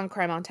put it on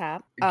Crime on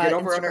Tap? Get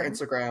over on our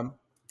Instagram.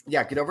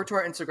 Yeah, get over to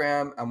our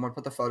Instagram. I'm gonna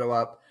put the photo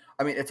up.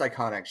 I mean, it's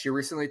iconic. She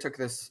recently took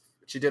this.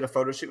 She did a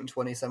photo shoot in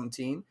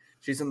 2017.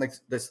 She's in like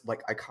this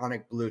like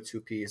iconic blue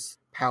two-piece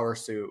power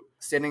suit,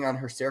 standing on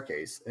her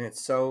staircase, and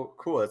it's so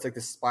cool. It's like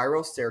this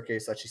spiral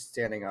staircase that she's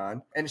standing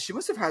on, and she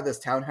must have had this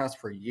townhouse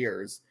for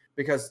years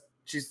because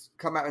she's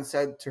come out and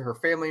said to her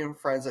family and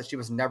friends that she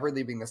was never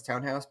leaving this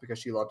townhouse because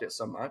she loved it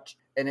so much,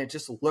 and it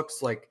just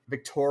looks like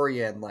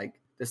Victorian, like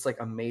this like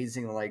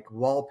amazing like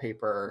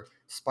wallpaper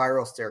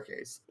spiral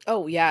staircase.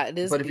 Oh yeah, it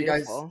is. But beautiful.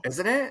 if you guys,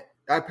 isn't it?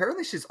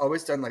 Apparently she's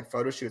always done like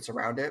photo shoots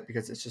around it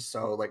because it's just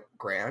so like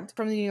grand.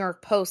 From the New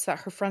York Post that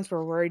her friends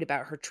were worried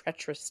about her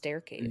treacherous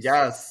staircase.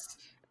 Yes.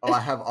 Oh, I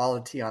have all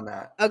the tea on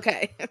that.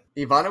 Okay.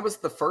 Ivana was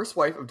the first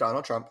wife of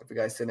Donald Trump, if you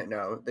guys didn't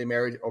know. They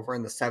married over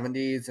in the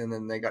 70s and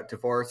then they got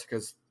divorced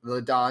because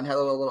the Don had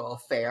a little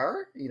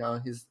affair. You know,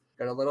 he's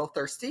got a little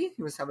thirsty.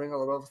 He was having a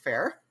little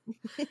affair.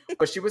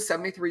 But she was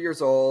 73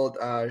 years old.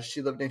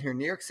 She lived in her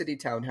New York City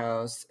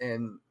townhouse,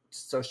 and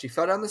so she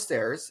fell down the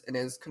stairs, and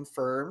it is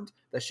confirmed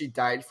that she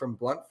died from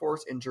blunt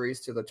force injuries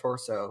to the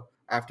torso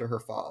after her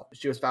fall.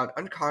 She was found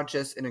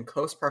unconscious and in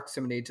close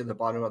proximity to the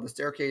bottom of the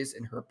staircase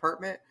in her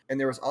apartment, and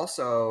there was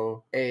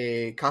also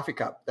a coffee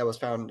cup that was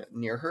found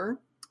near her,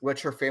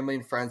 which her family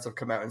and friends have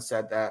come out and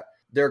said that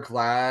they're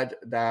glad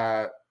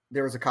that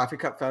there was a coffee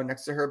cup found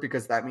next to her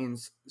because that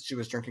means she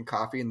was drinking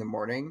coffee in the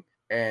morning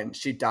and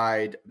she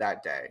died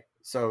that day.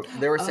 So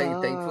they were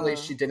saying, thankfully,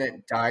 she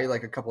didn't die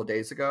like a couple of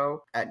days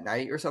ago at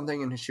night or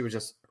something, and she was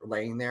just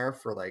laying there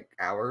for like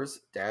hours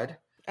dead.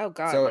 Oh,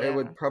 God. So it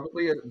would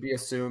probably be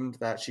assumed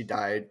that she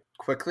died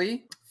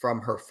quickly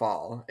from her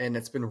fall, and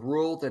it's been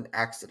ruled an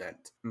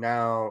accident.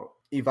 Now,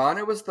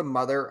 Ivana was the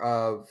mother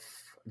of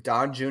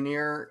Don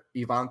Jr.,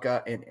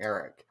 Ivanka, and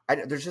Eric.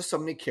 There's just so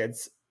many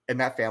kids in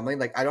that family.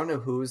 Like, I don't know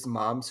whose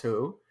mom's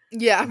who.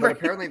 Yeah, but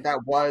apparently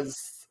that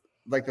was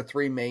like the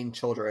three main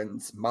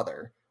children's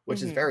mother,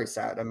 which is very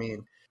sad. I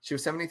mean, she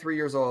was 73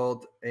 years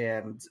old,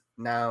 and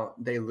now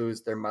they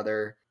lose their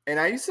mother. And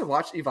I used to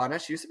watch Ivana.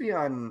 She used to be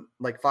on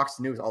like Fox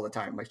News all the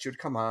time. Like, she would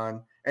come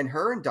on, and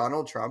her and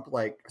Donald Trump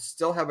like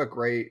still have a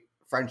great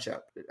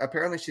friendship.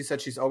 Apparently, she said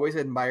she's always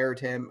admired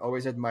him,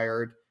 always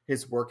admired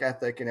his work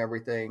ethic and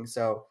everything.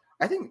 So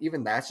I think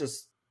even that's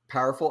just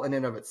powerful in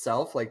and of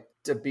itself. Like,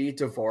 to be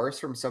divorced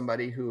from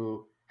somebody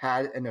who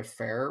had an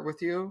affair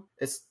with you,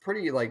 it's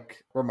pretty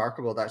like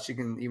remarkable that she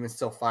can even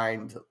still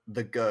find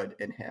the good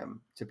in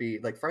him to be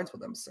like friends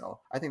with him still.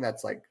 I think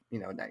that's like, you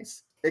know,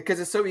 nice because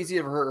it's so easy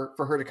for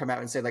her to come out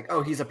and say like,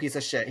 oh, he's a piece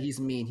of shit, he's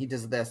mean, he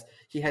does this,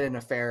 he had an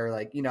affair.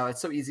 Like, you know,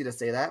 it's so easy to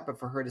say that, but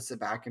for her to sit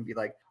back and be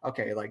like,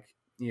 okay, like,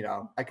 you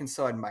know, I can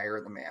still admire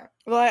the man.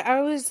 Well, I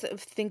always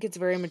think it's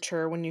very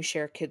mature when you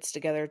share kids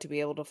together to be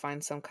able to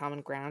find some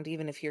common ground,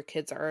 even if your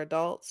kids are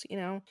adults, you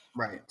know?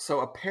 Right. So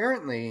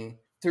apparently,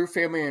 through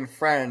family and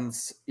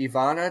friends,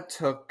 Ivana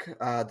took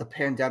the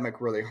pandemic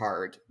really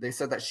hard. They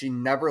said that she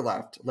never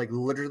left, like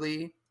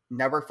literally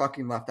never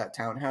fucking left that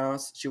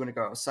townhouse. She wouldn't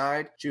go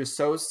outside. She was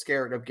so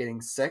scared of getting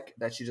sick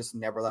that she just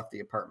never left the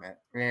apartment.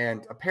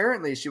 And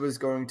apparently she was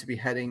going to be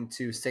heading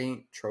to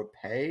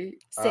Saint-Tropez.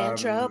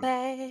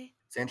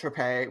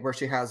 Saint-Tropez, where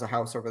she has a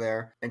house over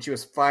there. And she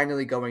was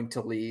finally going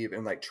to leave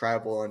and like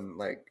travel and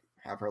like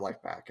have her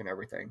life back and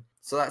everything.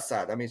 So that's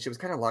sad. I mean, she was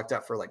kind of locked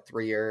up for like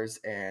 3 years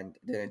and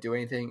didn't do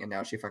anything, and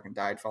now she fucking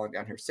died falling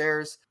down her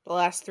stairs. The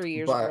last 3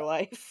 years of her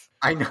life.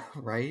 I know,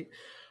 right?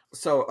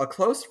 So a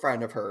close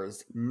friend of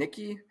hers,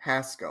 Nikki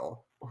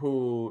Haskell,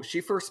 who she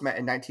first met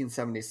in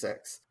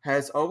 1976,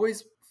 has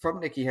always from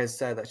Nikki has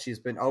said that she's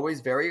been always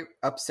very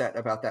upset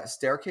about that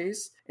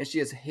staircase, and she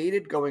has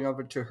hated going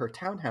over to her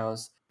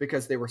townhouse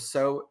because they were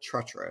so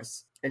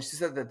treacherous. And she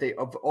said that they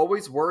have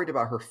always worried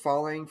about her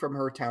falling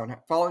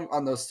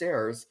on those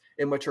stairs,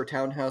 in which her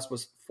townhouse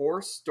was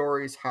 4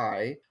 stories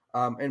high.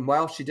 And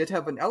while she did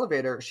have an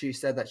elevator, she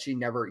said that she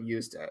never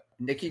used it.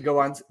 Nikki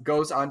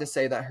goes on to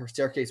say that her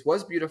staircase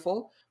was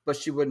beautiful, but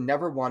she would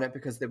never want it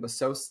because it was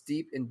so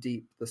steep and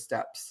deep, the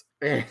steps.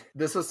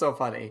 This was so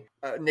funny.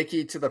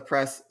 Nikki to the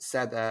press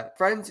said that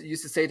friends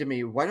used to say to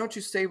me, "Why don't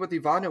you stay with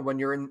Ivana when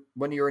you're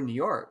in New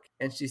York?"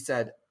 And she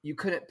said, "You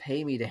couldn't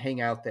pay me to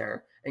hang out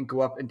there and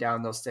go up and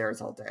down those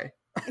stairs all day."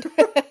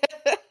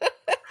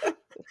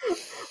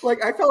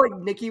 Like, I felt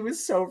like Nikki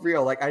was so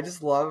real. Like, I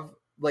just love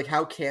like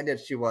how candid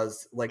she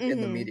was, like in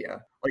the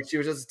media. Like, she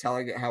was just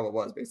telling it how it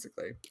was,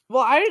 basically.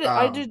 Well,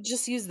 I did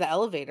just use the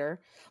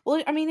elevator.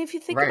 Well, I mean, if you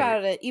think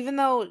about it, even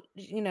though,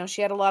 you know,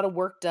 she had a lot of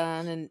work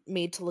done and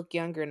made to look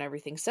younger and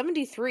everything,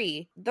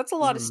 73, that's a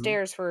lot of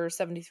stairs for a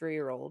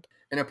 73-year-old.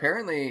 And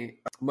apparently,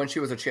 when she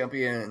was a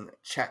champion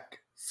Czech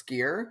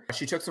skier,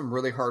 she took some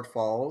really hard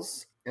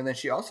falls. And then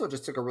she also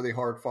just took a really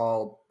hard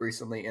fall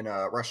recently in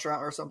a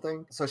restaurant or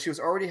something. So she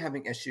was already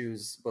having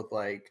issues with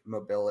like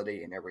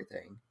mobility and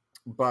everything.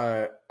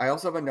 But I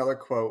also have another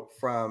quote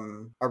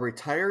from a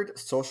retired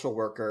social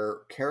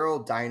worker, Carol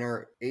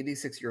Diner,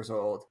 86 years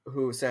old,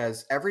 who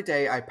says, "Every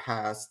day I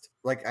passed,"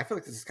 like, I feel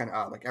like this is kind of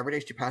odd. Like, every day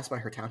she passed by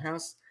her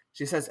townhouse.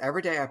 She says,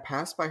 "Every day I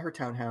passed by her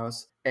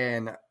townhouse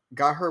and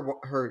got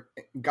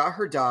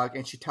her dog,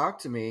 and she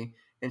talked to me,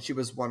 and she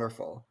was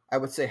wonderful. I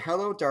would say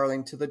hello,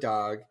 darling, to the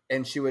dog,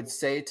 and she would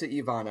say to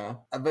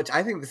Ivana," which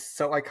I think this is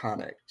so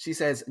iconic. She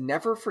says,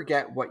 "Never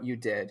forget what you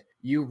did.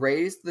 You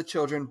raised the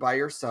children by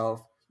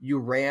yourself. You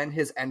ran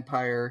his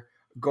empire.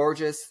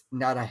 Gorgeous.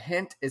 Not a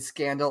hint is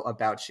scandal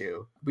about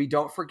you. We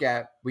don't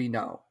forget. We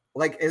know."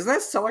 Like, isn't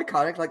that so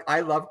iconic? Like,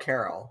 I love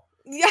Carol.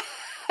 Yeah,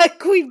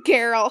 Queen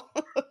Carol.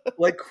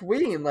 Like,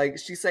 Queen, like,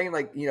 she's saying,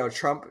 like, you know,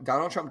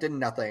 Donald Trump did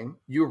nothing.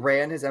 You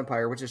ran his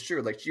empire, which is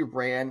true. Like, she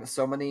ran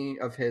so many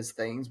of his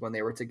things when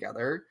they were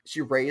together.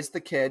 She raised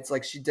the kids.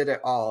 Like, she did it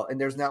all. And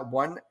there's not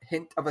one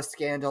hint of a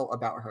scandal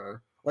about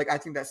her. Like, I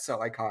think that's so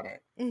iconic.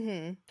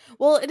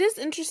 Well, it is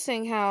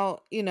interesting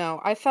how, you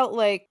know, I felt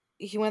like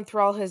he went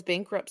through all his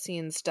bankruptcy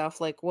and stuff,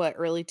 like, what,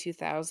 early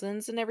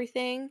 2000s and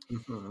everything?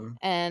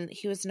 And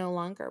he was no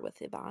longer with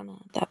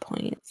Ivana at that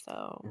point,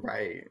 so...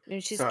 Right.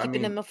 And she's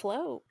keeping him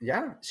afloat.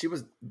 Yeah, she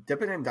was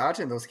dipping and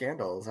dodging those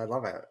scandals. I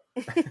love it.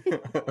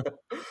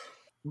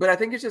 But I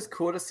think it's just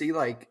cool to see,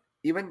 like,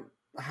 even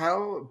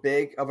how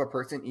big of a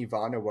person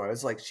Ivana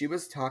was. Like, she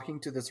was talking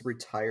to this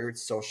retired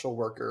social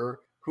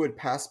worker who would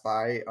pass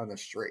by on the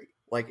street.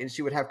 Like, and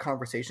she would have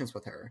conversations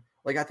with her.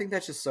 Like, I think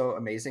that's just so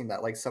amazing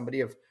that, like,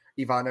 somebody of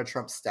Ivana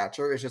Trump's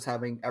stature is just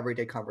having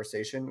everyday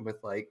conversation with,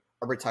 like,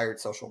 a retired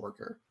social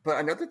worker. But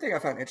another thing I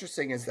found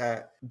interesting is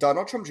that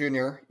Donald Trump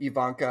Jr.,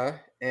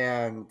 Ivanka,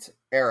 and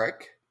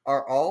Eric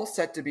are all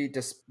set to be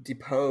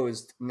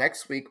deposed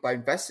next week by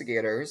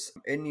investigators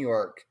in New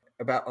York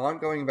about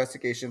ongoing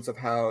investigations of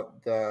how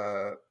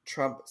the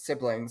Trump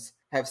siblings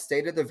have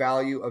stated the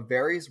value of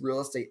various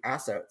real estate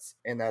assets,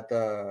 and that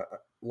the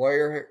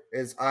lawyer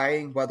is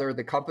eyeing whether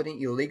the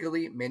company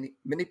illegally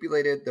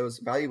manipulated those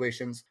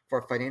valuations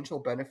for financial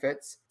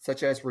benefits,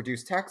 such as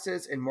reduced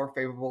taxes and more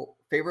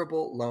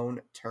favorable loan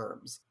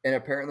terms. And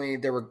apparently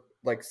they were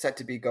like set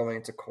to be going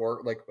into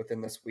court like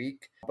within this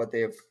week, but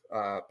they've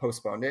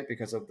postponed it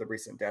because of the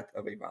recent death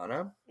of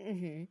Ivana,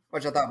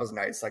 which I thought was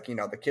nice. Like, you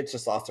know, the kids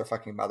just lost their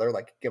fucking mother,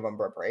 like, give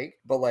them a break.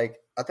 But like,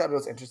 I thought it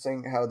was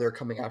interesting how they're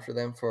coming after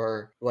them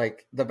for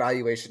like the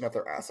valuation of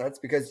their assets,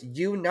 because,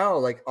 you know,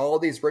 like, all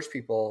these rich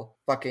people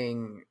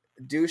fucking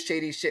do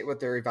shady shit with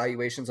their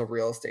evaluations of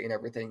real estate and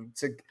everything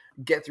to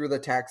get through the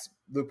tax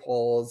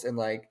loopholes and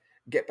like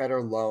get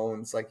better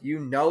loans. Like, you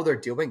know, they're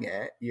doing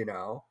it, you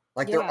know.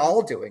 Like, they're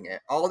all doing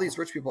it. All these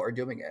rich people are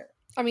doing it.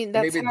 I mean,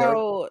 that's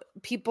how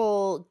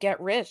people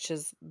get rich,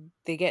 is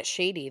they get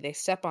shady. They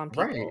step on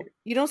people. Right.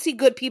 You don't see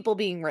good people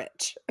being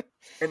rich.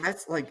 And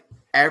that's like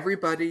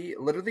everybody,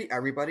 literally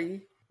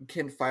everybody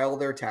can file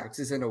their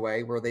taxes in a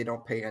way where they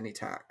don't pay any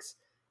tax.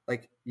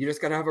 Like, you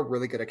just got to have a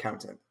really good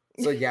accountant.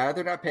 So yeah,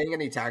 they're not paying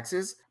any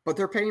taxes, but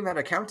they're paying that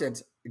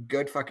accountant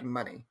good fucking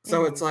money.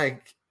 So it's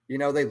like, you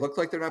know, they look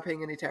like they're not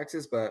paying any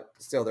taxes, but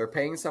still they're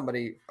paying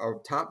somebody a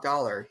top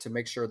dollar to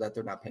make sure that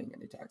they're not paying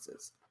any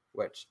taxes,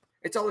 which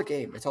it's all a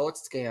game. It's all a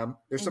scam.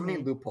 There's so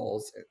many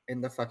loopholes in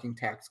the fucking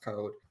tax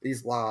code,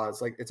 these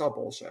laws, like, it's all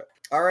bullshit.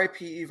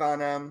 R.I.P.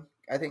 Ivana.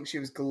 I think she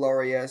was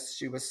glorious.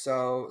 She was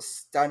so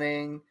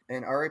stunning.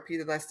 And R.I.P.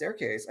 to that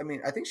staircase. I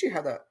mean, I think she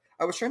had that.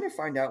 I was trying to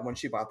find out when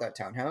she bought that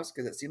townhouse,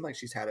 because it seemed like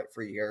she's had it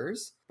for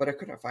years, but I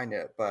couldn't find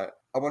it. But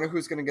I wonder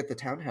who's going to get the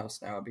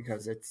townhouse now,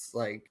 because it's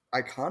like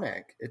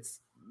iconic.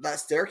 That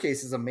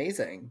staircase is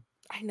amazing.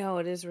 I know,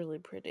 it is really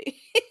pretty.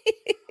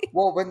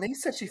 Well, when they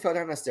said she fell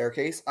down a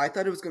staircase, I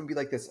thought it was going to be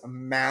like this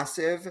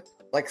massive,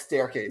 like,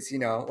 staircase, you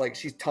know, like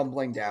she's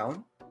tumbling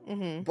down.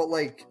 But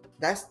like,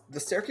 that's the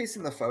staircase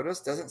in the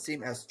photos doesn't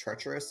seem as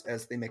treacherous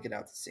as they make it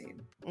out to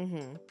seem.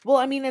 Mm-hmm. Well,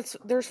 I mean,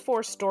 there's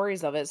 4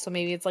 stories of it, so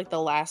maybe it's like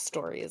the last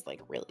story is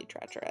like really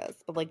treacherous,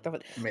 but like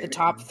the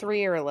top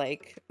 3 are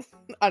like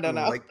I don't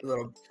know, like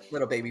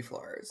little baby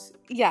floors.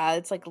 Yeah,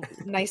 it's like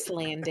nice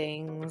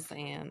landings,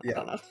 and I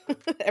don't know,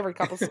 every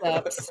couple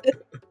steps.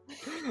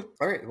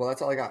 All right, well,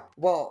 that's all I got.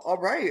 Well, all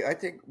right, I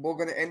think we're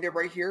going to end it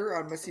right here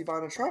on Miss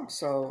Ivana Trump.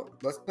 So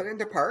let's put it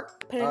into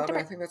park.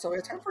 I think that's all we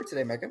have time for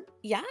today, Megan.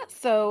 Yeah,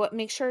 so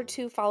make sure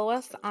to follow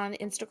us on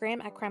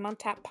Instagram at Crime on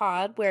Tap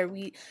Pod, where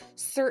we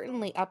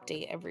certainly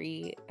update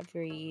every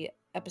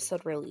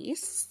episode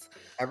release.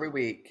 Every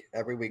week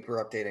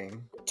we're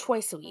updating.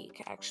 Twice a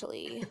week,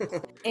 actually.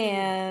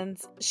 And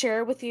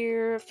share with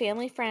your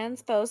family,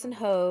 friends, foes, and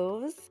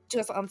hoes. To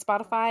us on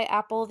Spotify,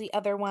 Apple, the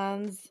other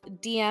ones.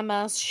 DM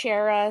us,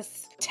 share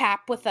us,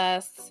 tap with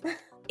us.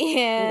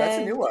 And that's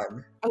a new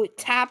one. Oh,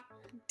 tap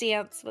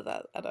dance with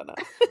us. I don't know.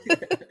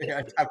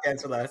 Yeah, tap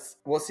dance with us.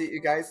 We'll see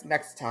you guys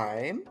next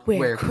time.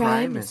 Where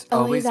crime is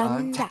always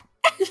on tap.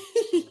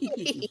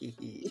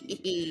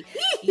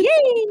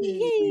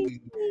 Yay!